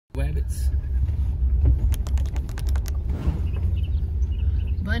Wabbits.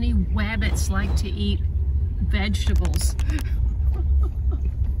 Bunny wabbits like to eat vegetables.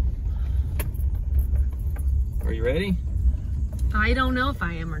 Are you ready? I don't know if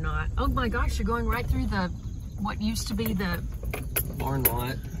I am or not. Oh my gosh, you're going right through the, what used to be the Barn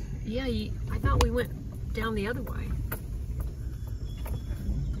lot. Yeah, I thought we went down the other way.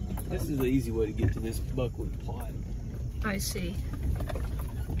 This is the easy way to get to this buckwheat plot. I see.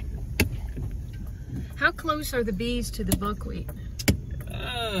 How close are the bees to the buckwheat?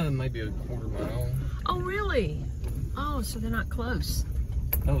 Maybe a quarter mile. Oh, really? Oh, so they're not close.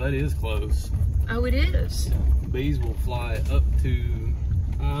 Oh, that is close. Oh, it is. Bees will fly up to,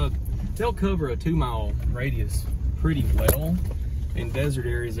 they'll cover a 2-mile radius pretty well. In desert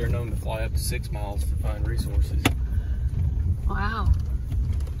areas, they're known to fly up to 6 miles to find resources. Wow.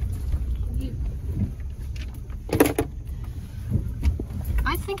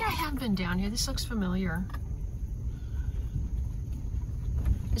 I think I have been down here. This looks familiar.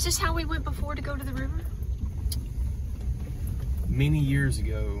 Is this how we went before to go to the river? Many years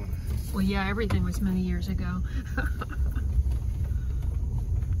ago. Well, yeah, everything was many years ago.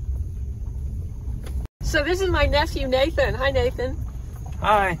 So this is my nephew, Nathan. Hi, Nathan.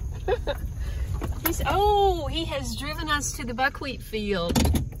 Hi. He has driven us to the buckwheat field.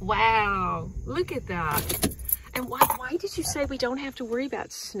 Wow, look at that. And why did you say we don't have to worry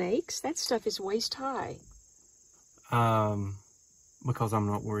about snakes? That stuff is waist high. Because I'm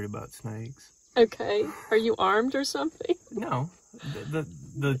not worried about snakes. Okay. Are you armed or something? No.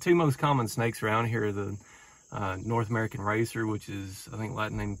 The two most common snakes around here are the North American racer, which is, I think,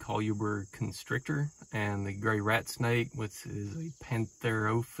 Latin name Coluber constrictor, and the gray rat snake, which is a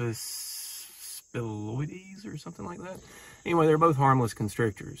Pantherophis spiloides or something like that. Anyway, they're both harmless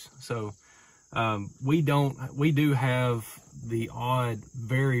constrictors. So we do have the odd,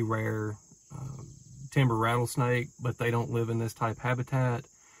 very rare timber rattlesnake, but they don't live in this type habitat.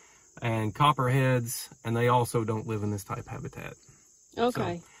 And copperheads, and they also don't live in this type habitat.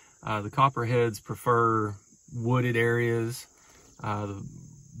 Okay. So, the copperheads prefer wooded areas.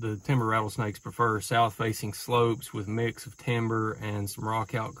 The timber rattlesnakes prefer south-facing slopes with mix of timber and some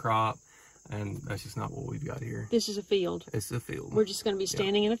rock outcrop, and that's just not what we've got here. This is a field. It's a field. We're just going to be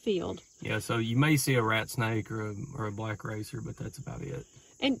standing in a field. Yeah, so you may see a rat snake or a black racer, but that's about it.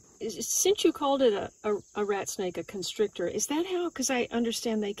 And since you called it a rat snake, a constrictor, is that how? Because I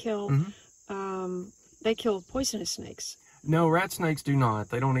understand they kill they kill poisonous snakes. No, rat snakes do not.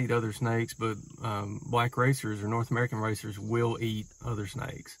 They don't eat other snakes, but black racers or North American racers will eat other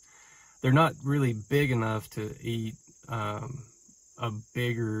snakes. They're not really big enough to eat a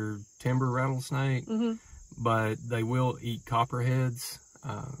bigger timber rattlesnake, but they will eat copperheads.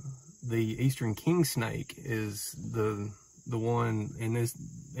 The eastern king snake is the one in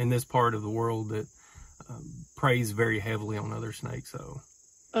this part of the world that preys very heavily on other snakes. So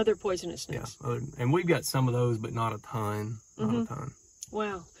other poisonous snakes. Yeah, and we've got some of those, but not a ton. Not a ton.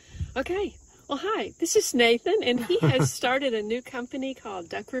 Wow. Okay. Well, hi. This is Nathan, and he has started a new company called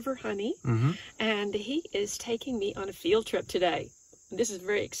Duck River Honey, and he is taking me on a field trip today. This is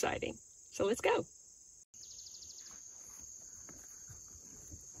very exciting. So let's go.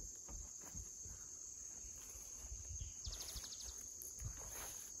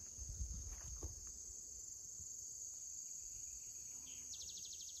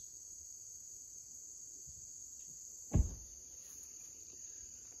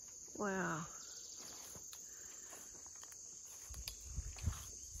 Wow.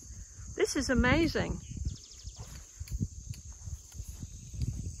 This is amazing.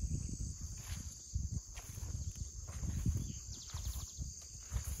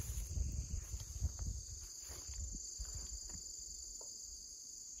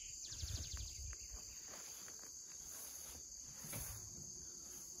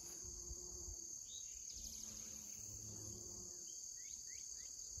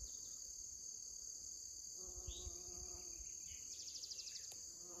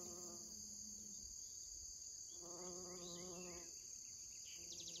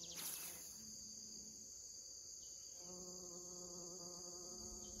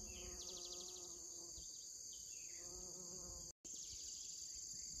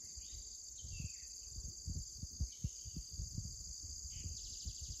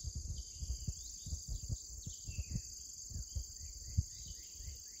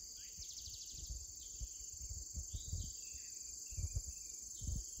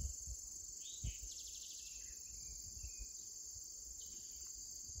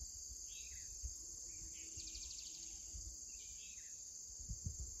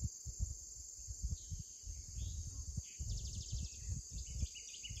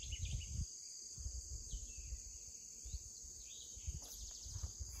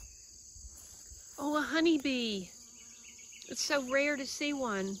 Oh, a honeybee. It's so rare to see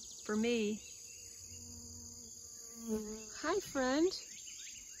one for me. Hi, friend.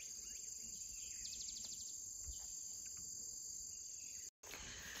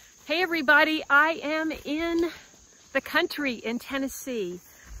 Hey, everybody. I am in the country in Tennessee,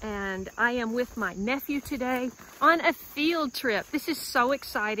 and I am with my nephew today on a field trip. This is so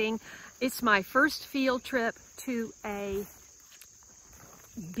exciting. It's my first field trip to a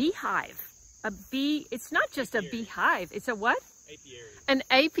beehive. It's not just a beehive, it's a what? Apiary. An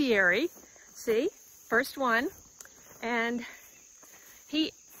apiary. See, first one. And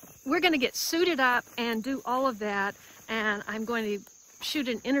we're gonna get suited up and do all of that. And I'm going to shoot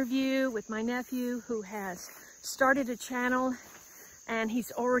an interview with my nephew who has started a channel, and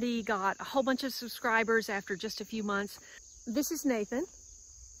he's already got a whole bunch of subscribers after just a few months. This is Nathan,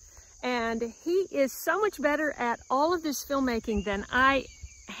 and he is so much better at all of this filmmaking than I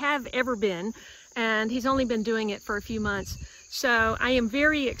have ever been, and he's only been doing it for a few months. So I am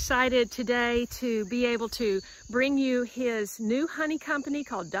very excited today to be able to bring you his new honey company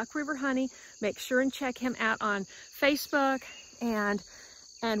called Duck River Honey. Make sure and check him out on Facebook, and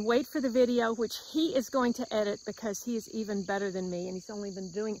wait for the video, which he is going to edit because he is even better than me, and he's only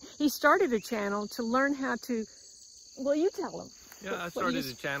been doing it. He started a channel to learn how to, well, you tell him. Yeah, I started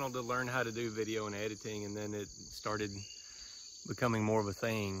a channel to learn how to do video and editing, and then it started becoming more of a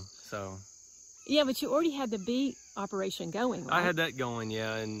thing. So yeah, but you already had the bee operation going, right? I had that going,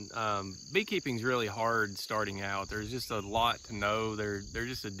 yeah. And beekeeping's really hard starting out. There's just a lot to know. They're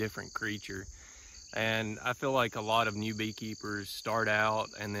just a different creature, and I feel like a lot of new beekeepers start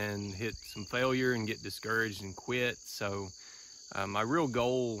out and then hit some failure and get discouraged and quit. So my real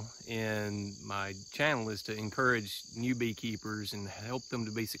goal in my channel is to encourage new beekeepers and help them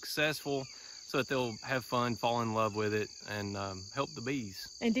to be successful, so that they'll have fun, fall in love with it, and help the bees.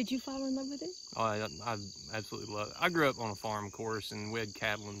 And did you fall in love with it? Oh, I absolutely love it. I grew up on a farm, of course, and we had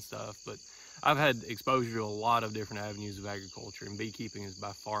cattle and stuff, but I've had exposure to a lot of different avenues of agriculture, and beekeeping is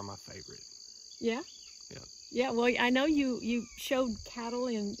by far my favorite. Yeah? Yeah. Yeah, well, I know you showed cattle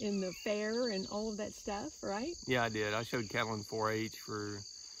in the fair and all of that stuff, right? Yeah, I did. I showed cattle in 4-H for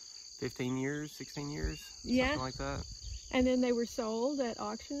 15 years, 16 years, yeah, something like that. And then they were sold at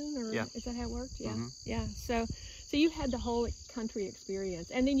auction, or yeah. Is that how it worked? Yeah, mm-hmm. Yeah. So you had the whole country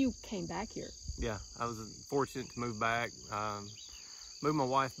experience, and then you came back here. Yeah, I was fortunate to move back. Moved my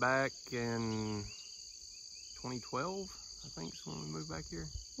wife back in 2012, I think, is when we moved back here.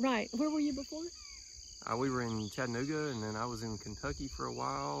 Right. Where were you before? We were in Chattanooga, and then I was in Kentucky for a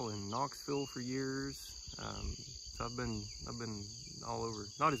while, and Knoxville for years. So I've been all over.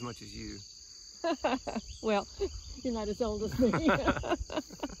 Not as much as you. Well, you're not as old as me.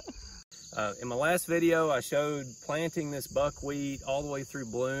 In my last video, I showed planting this buckwheat all the way through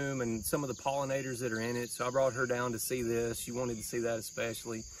bloom and some of the pollinators that are in it. So I brought her down to see this. She wanted to see that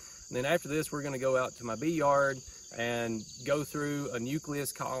especially. And then after this, we're going to go out to my bee yard and go through a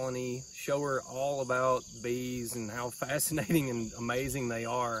nucleus colony, show her all about bees and how fascinating and amazing they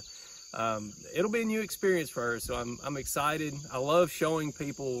are. It'll be a new experience for her, so I'm excited. I love showing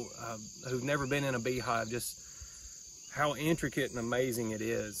people who've never been in a beehive just how intricate and amazing it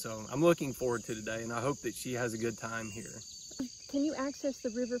is. So I'm looking forward to today, and I hope that she has a good time here. Can you access the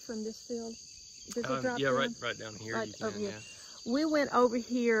river from this field? Does it drop yeah, down? right down here. Right you can, over here. Yeah. We went over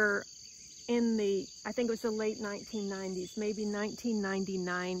here in I think it was the late 1990s, maybe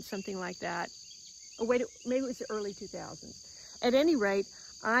 1999, something like that. Oh, wait, maybe it was the early 2000s. At any rate,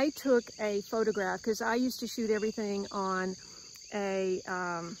 I took a photograph because I used to shoot everything on a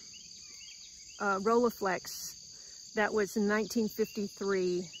Rolleiflex that was in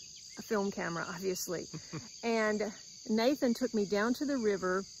 1953, a film camera, obviously. And Nathan took me down to the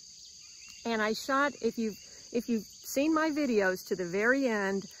river, and I shot, if you've seen my videos to the very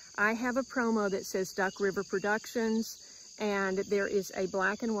end, I have a promo that says Duck River Productions, and there is a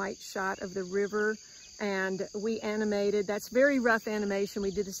black and white shot of the river, and we animated. That's very rough animation.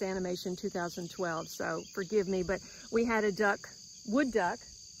 We did this animation in 2012, so forgive me, but we had a duck, wood duck,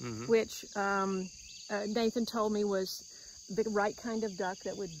 which Nathan told me was the right kind of duck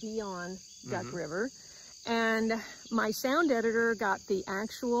that would be on Duck River. And my sound editor got the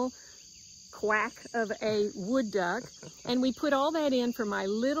actual quack of a wood duck, and we put all that in for my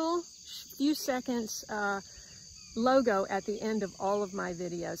little few seconds logo at the end of all of my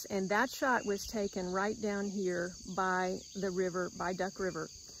videos. And that shot was taken right down here by the river, by Duck River.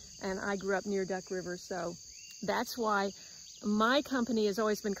 And I grew up near Duck River, so that's why my company has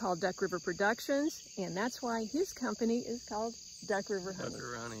always been called Duck River Productions, and that's why his company is called Duck River Honey. Duck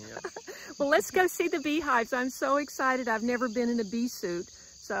River Honey, yeah. Well, let's go see the beehives. I'm so excited. I've never been in a bee suit,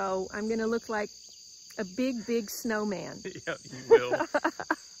 so I'm going to look like a big, big snowman. Yeah, you will.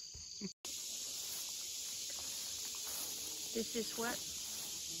 This is what?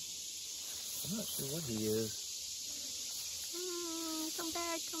 I'm not sure what he is. Come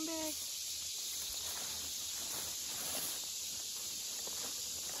back, come back.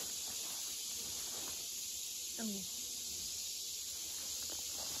 Oh,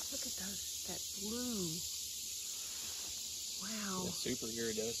 look at those, that blue. Wow. Yeah, super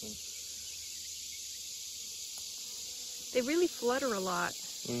iridescent. They really flutter a lot.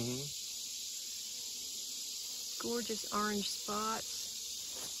 Mm-hmm. Gorgeous orange spots.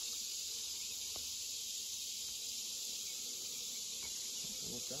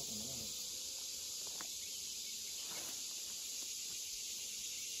 What's that one on?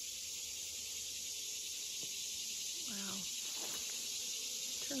 Wow.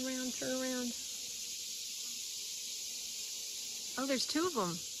 Turn around, turn around. Oh, there's two of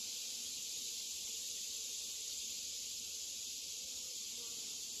them.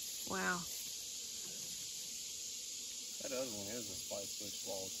 Wow. That other one is a spice-bush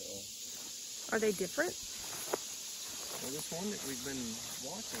swallowtail. Are they different? Well, this one that we've been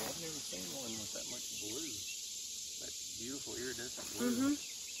watching, I've never seen one with that much blue. That beautiful iridescent blue.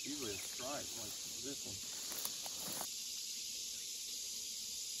 Usually a stripe like this one.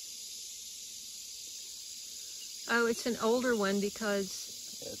 Oh, it's an older one because...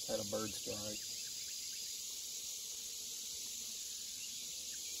 Yeah, it's had a bird strike.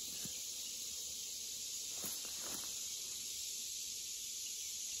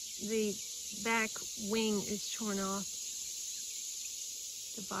 the back wing is torn off.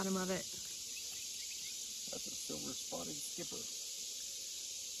 The bottom of it. That's a silver spotted skipper.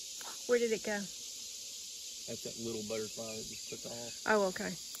 Where did it go? That's that little butterfly that just took off. Oh,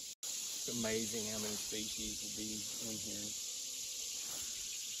 okay. It's amazing how many species will be in here.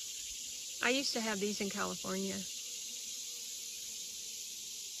 I used to have these in California.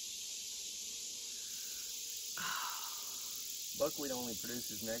 Buckwheat only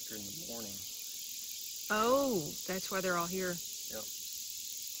produces nectar in the morning. Oh, that's why they're all here. Yep.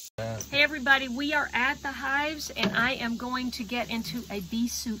 Hey everybody, we are at the hives and I am going to get into a bee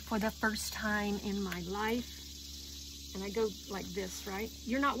suit for the first time in my life. And I go like this, right?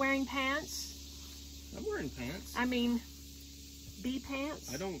 You're not wearing pants? I'm wearing pants. I mean, bee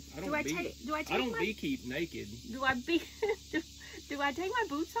pants? I don't beekeep naked. Do I take my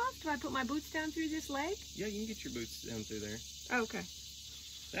boots off? Do I put my boots down through this leg? Yeah, you can get your boots down through there. Oh, okay.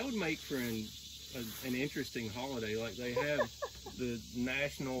 That would make for an interesting holiday, like they have the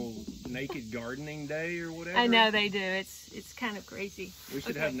National Naked Gardening Day or whatever. I know they do. It's kind of crazy. We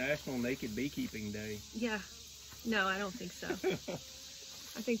should have National Naked Beekeeping Day. Yeah. No, I don't think so.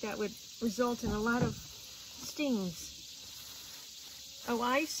 I think that would result in a lot of stings. Oh,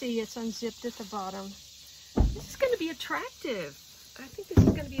 I see. It's unzipped at the bottom. This is going to be attractive. I think this is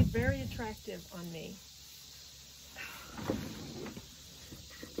going to be very attractive on me.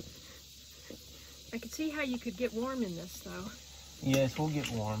 I can see how you could get warm in this, though. Yes, we'll get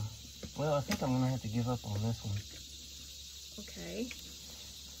warm. Well, I think I'm going to have to give up on this one. Okay.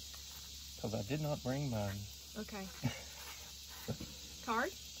 Because I did not bring mine. Okay.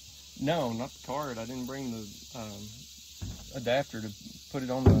 Card? No, not the card. I didn't bring the adapter to put it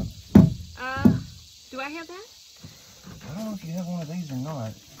on the... Do I have that? I don't know if you have one of these or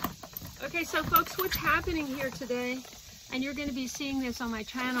not. Okay, so folks, what's happening here today, and you're going to be seeing this on my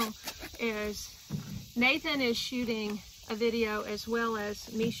channel, is Nathan is shooting a video as well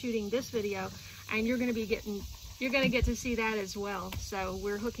as me shooting this video, and you're going to get to see that as well. So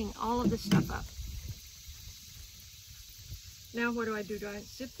we're hooking all of this stuff up. Now what do? Do I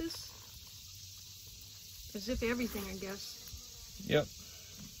zip this? I zip everything, I guess. Yep.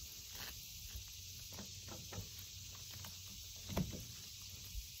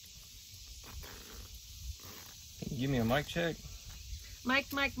 Can you give me a mic check? Mic.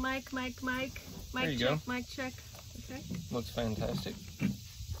 There you Mic go. check, mic check. Okay. Looks fantastic.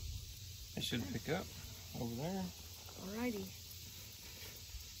 It should pick up over there. Alrighty.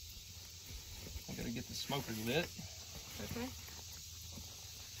 I gotta get the smoker lit. Okay.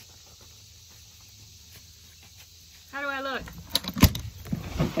 How do I look?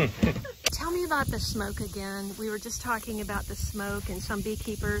 Tell me about the smoke again. We were just talking about the smoke, and some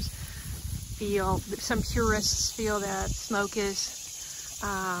beekeepers feel, some purists feel that smoke is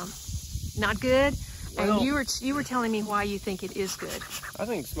not good. Well, and you were telling me why you think it is good. I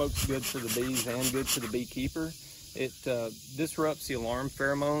think smoke's good for the bees and good for the beekeeper. It disrupts the alarm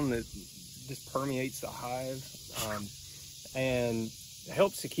pheromone that just permeates the hive, and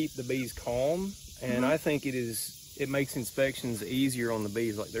helps to keep the bees calm. And I think it it makes inspections easier on the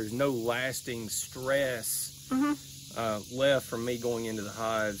bees. Like there's no lasting stress left from me going into the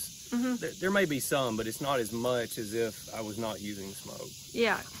hives. There may be some, but it's not as much as if I was not using smoke.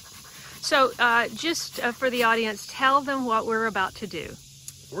 Yeah. So just for the audience, tell them what we're about to do.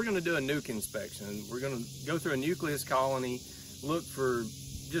 We're going to do a nuke inspection. We're going to go through a nucleus colony, look for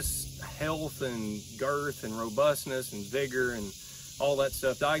just health and girth and robustness and vigor and all that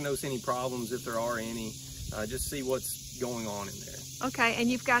stuff. Diagnose any problems if there are any. Just see what's going on in there. Okay, and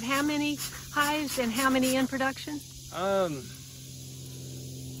you've got how many hives and how many in production?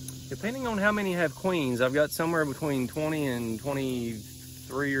 Depending on how many have queens, I've got somewhere between 20 and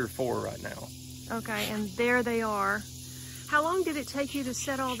 23 or 4 right now. Okay, and there they are. How long did it take you to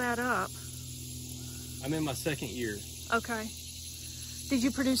set all that up? I'm in my 2nd year. Okay. Did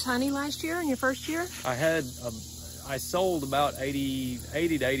you produce honey last year in your first year? I sold about 80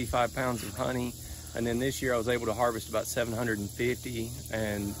 to 85 pounds of honey, and then this year I was able to harvest about 750,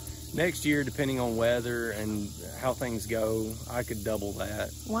 and next year, depending on weather and how things go, I could double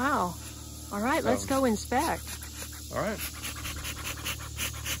that. Wow. All right, let's go inspect. All right.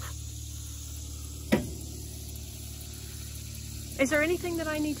 Is there anything that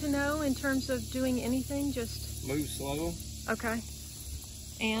I need to know in terms of doing anything? Just move slow. Okay.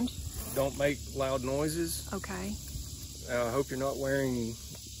 And? Don't make loud noises. Okay. I hope you're not wearing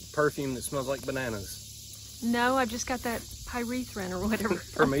perfume that smells like bananas. No, I've just got that pyrethrin or whatever.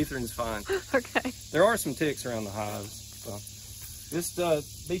 Permethrin's fine. Okay. There are some ticks around the hives, so just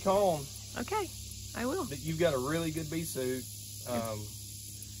be calm. Okay, I will. You've got a really good bee suit.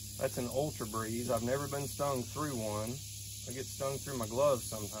 That's an Ultra Breeze. I've never been stung through one. I get stung through my gloves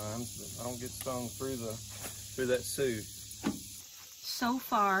sometimes, but I don't get stung through that suit. So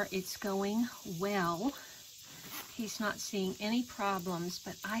far, it's going well. He's not seeing any problems,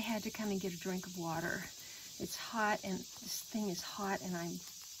 but I had to come and get a drink of water. It's hot, and this thing is hot, and I'm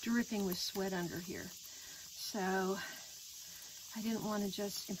dripping with sweat under here. So I didn't want to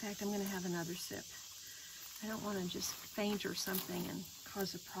just, in fact, I'm going to have another sip. I don't want to just faint or something and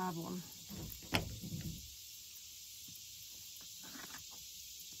cause a problem.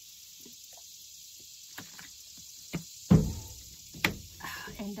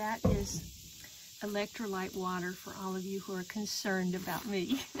 And that is electrolyte water for all of you who are concerned about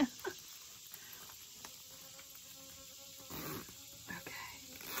me.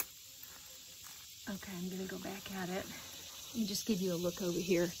 Okay, I'm going to go back at it. Let me just give you a look over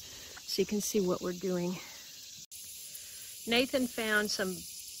here so you can see what we're doing. Nathan found some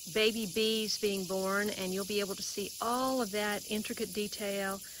baby bees being born, and you'll be able to see all of that intricate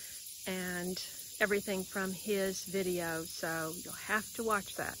detail and everything from his video, so you'll have to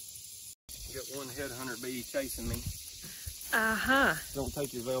watch that. You got one headhunter bee chasing me. Uh-huh. Don't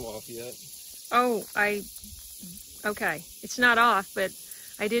take your veil off yet. Oh, okay. It's not off, but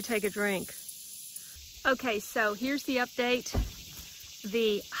I did take a drink. Okay, so here's the update.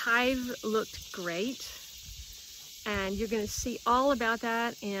 The hive looked great, and you're going to see all about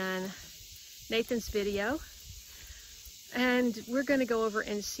that in Nathan's video. And we're going to go over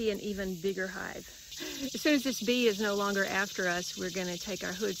and see an even bigger hive. As soon as this bee is no longer after us, we're going to take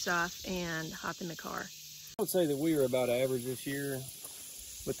our hoods off and hop in the car. I would say that we were about average this year,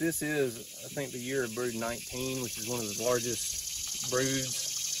 but this is, I think, the year of brood 19, which is one of the largest brood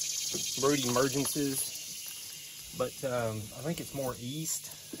emergences. But I think it's more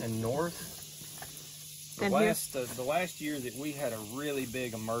east and north. The last year that we had a really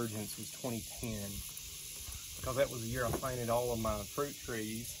big emergence was 2010, because that was the year I planted all of my fruit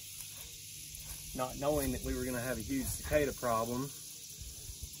trees, not knowing that we were going to have a huge cicada problem.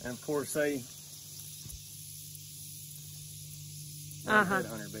 And of course,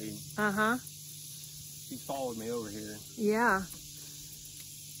 headhunter bee. She followed me over here. Yeah.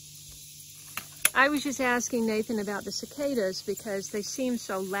 I was just asking Nathan about the cicadas because they seem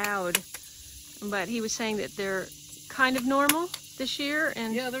so loud, but he was saying that they're kind of normal this year.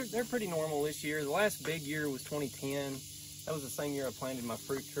 And yeah, they're pretty normal this year. The last big year was 2010. That was the same year I planted my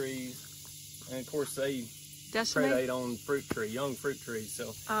fruit trees, and of course they predate on young fruit trees.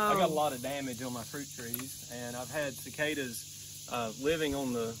 So I got a lot of damage on my fruit trees, and I've had cicadas living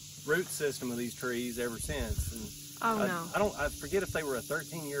on the root system of these trees ever since. And I forget if they were a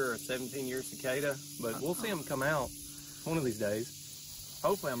 13-year or a 17-year cicada, but we'll see them come out one of these days.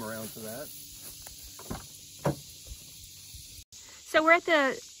 Hopefully I'm around for that. So we're at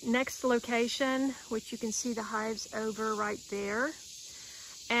the next location, which you can see the hives over right there.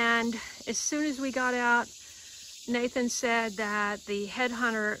 And as soon as we got out, Nathan said that the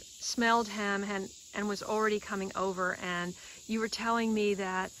headhunter smelled him and was already coming over. And you were telling me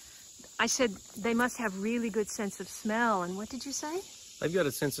that I said they must have really good sense of smell. And what did you say? They've got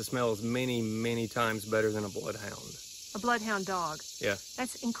a sense of smell that's many, many times better than a bloodhound. A bloodhound dog. Yeah.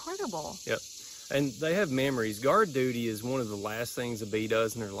 That's incredible. Yep. And they have memories. Guard duty is one of the last things a bee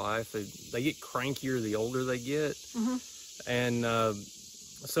does in their life. They get crankier the older they get. And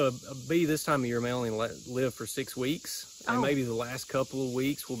so a bee this time of year may only live for 6 weeks. And maybe the last couple of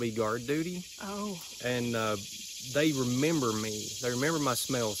weeks will be guard duty. And they remember me. They remember my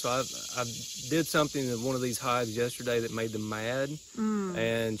smell. So I did something in one of these hives yesterday that made them mad.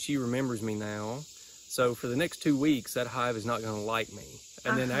 And she remembers me now. So for the next 2 weeks, that hive is not going to like me.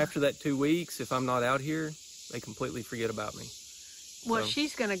 And then after that 2 weeks, if I'm not out here, they completely forget about me. Well, so,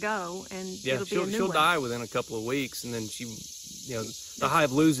 she's going to go, and yeah, it'll be a new she'll one. die within a couple of weeks, and then she, you know, the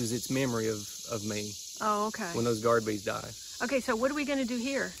hive loses its memory of me. Oh, okay. When those guard bees die. Okay, so what are we going to do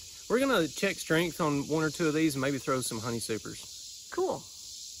here? We're going to check strength on 1 or 2 of these and maybe throw some honey supers. Cool.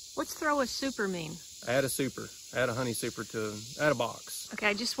 What's throw a super mean? Add a super. Add a honey super to, add a box. Okay,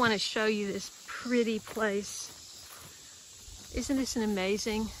 I just want to show you this pretty place. Isn't this an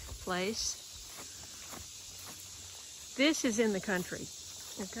amazing place? This is in the country,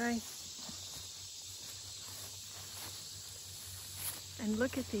 okay? And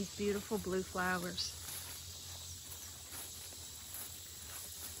look at these beautiful blue flowers.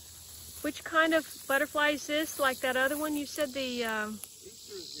 Which kind of butterfly is this? Like that other one? You said the...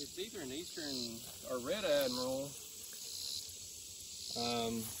 It's either an eastern or red admiral.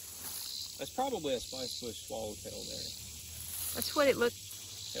 That's probably a spice bush swallowtail there. That's what it looks.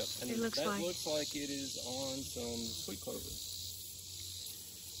 Yep, and it looks that like. looks like it is on some sweet clover.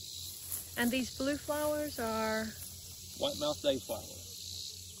 And these blue flowers are? White mouth dayflower.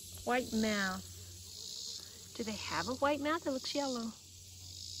 White mouth. Do they have a white mouth? It looks yellow.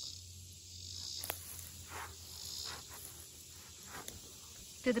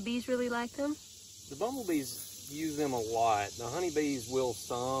 Do the bees really like them? The bumblebees use them a lot. The honeybees will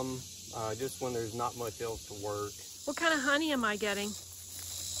some, just when there's not much else to work. What kind of honey am I getting?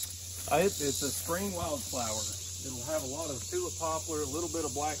 It's a spring wildflower. It'll have a lot of tulip poplar, a little bit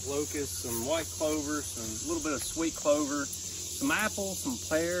of black locust, some white clover, a little bit of sweet clover, some apple, some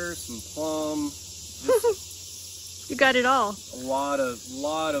pear, some plum. You got it all. A lot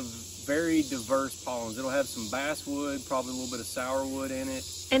of very diverse pollens. It'll have some basswood, probably a little bit of sourwood in it.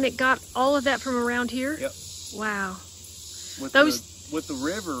 And it got all of that from around here? Yep. Wow. With the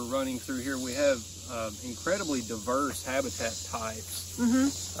river running through here, we have incredibly diverse habitat types.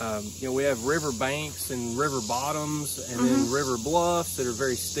 You know, we have river banks and river bottoms, and then river bluffs that are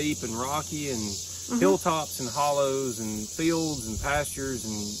very steep and rocky, and hilltops and hollows and fields and pastures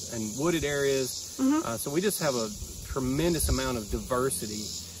and wooded areas. So we just have a tremendous amount of diversity.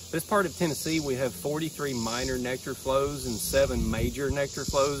 This part of Tennessee, we have 43 minor nectar flows and 7 major nectar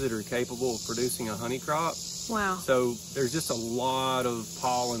flows that are capable of producing a honey crop. Wow. So there's just a lot of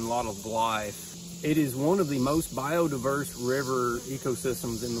pollen, a lot of life. It is one of the most biodiverse river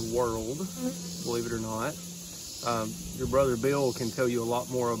ecosystems in the world, believe it or not. Your brother Bill can tell you a lot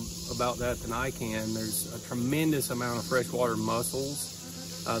more about that than I can. There's a tremendous amount of freshwater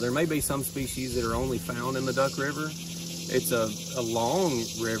mussels. There may be some species that are only found in the Duck River. It's a long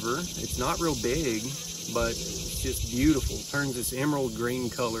river. It's not real big, but it's just beautiful. It turns this emerald green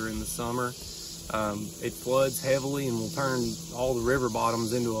color in the summer. It floods heavily and will turn all the river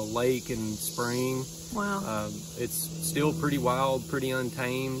bottoms into a lake in spring. Wow. It's still pretty wild, pretty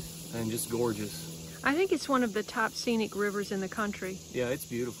untamed, and just gorgeous. I think it's one of the top scenic rivers in the country. Yeah, it's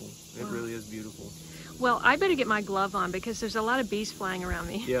beautiful. It really is beautiful. Well, I better get my glove on because there's a lot of bees flying around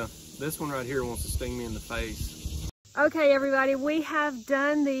me. Yeah, this one right here wants to sting me in the face. Okay, everybody, we have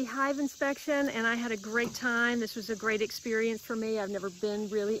done the hive inspection and I had a great time. This was a great experience for me. I've never been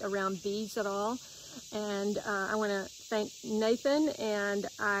really around bees at all. And I want to thank Nathan, and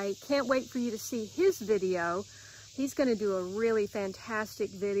I can't wait for you to see his video. He's going to do a really fantastic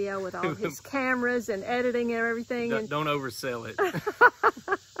video with all his cameras and editing and everything. Don't oversell it.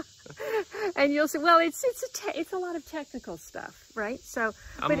 And you'll see, well, it's a lot of technical stuff, right? So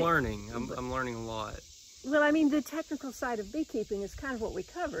I'm learning. I'm learning a lot. Well, I mean, the technical side of beekeeping is kind of what we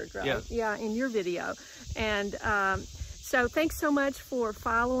covered, right? Yeah. Yeah, in your video. And so thanks so much for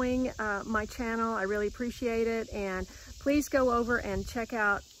following my channel. I really appreciate it. And please go over and check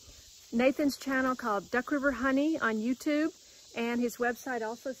out Nathan's channel called Duck River Honey on YouTube. And his website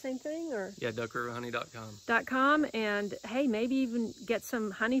also, same thing? Or yeah, duckriverhoney.com. .com. And hey, maybe even get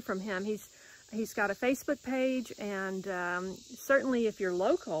some honey from him. He's got a Facebook page, and certainly if you're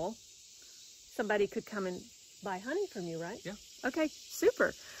local, somebody could come and buy honey from you, right? Yeah. Okay,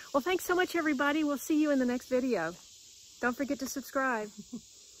 super. Well, thanks so much, everybody. We'll see you in the next video. Don't forget to subscribe.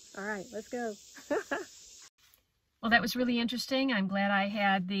 All right, let's go. Well, that was really interesting. I'm glad I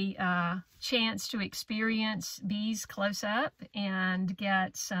had the chance to experience bees close up and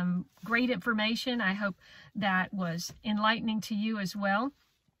get some great information. I hope that was enlightening to you as well.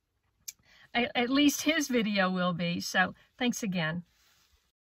 At least his video will be. So thanks again.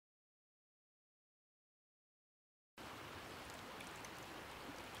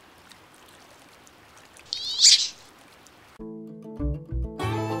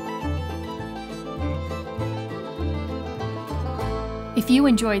 If you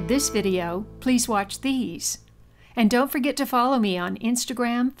enjoyed this video, please watch these. And don't forget to follow me on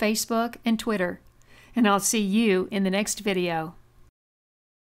Instagram, Facebook, and Twitter. And I'll see you in the next video.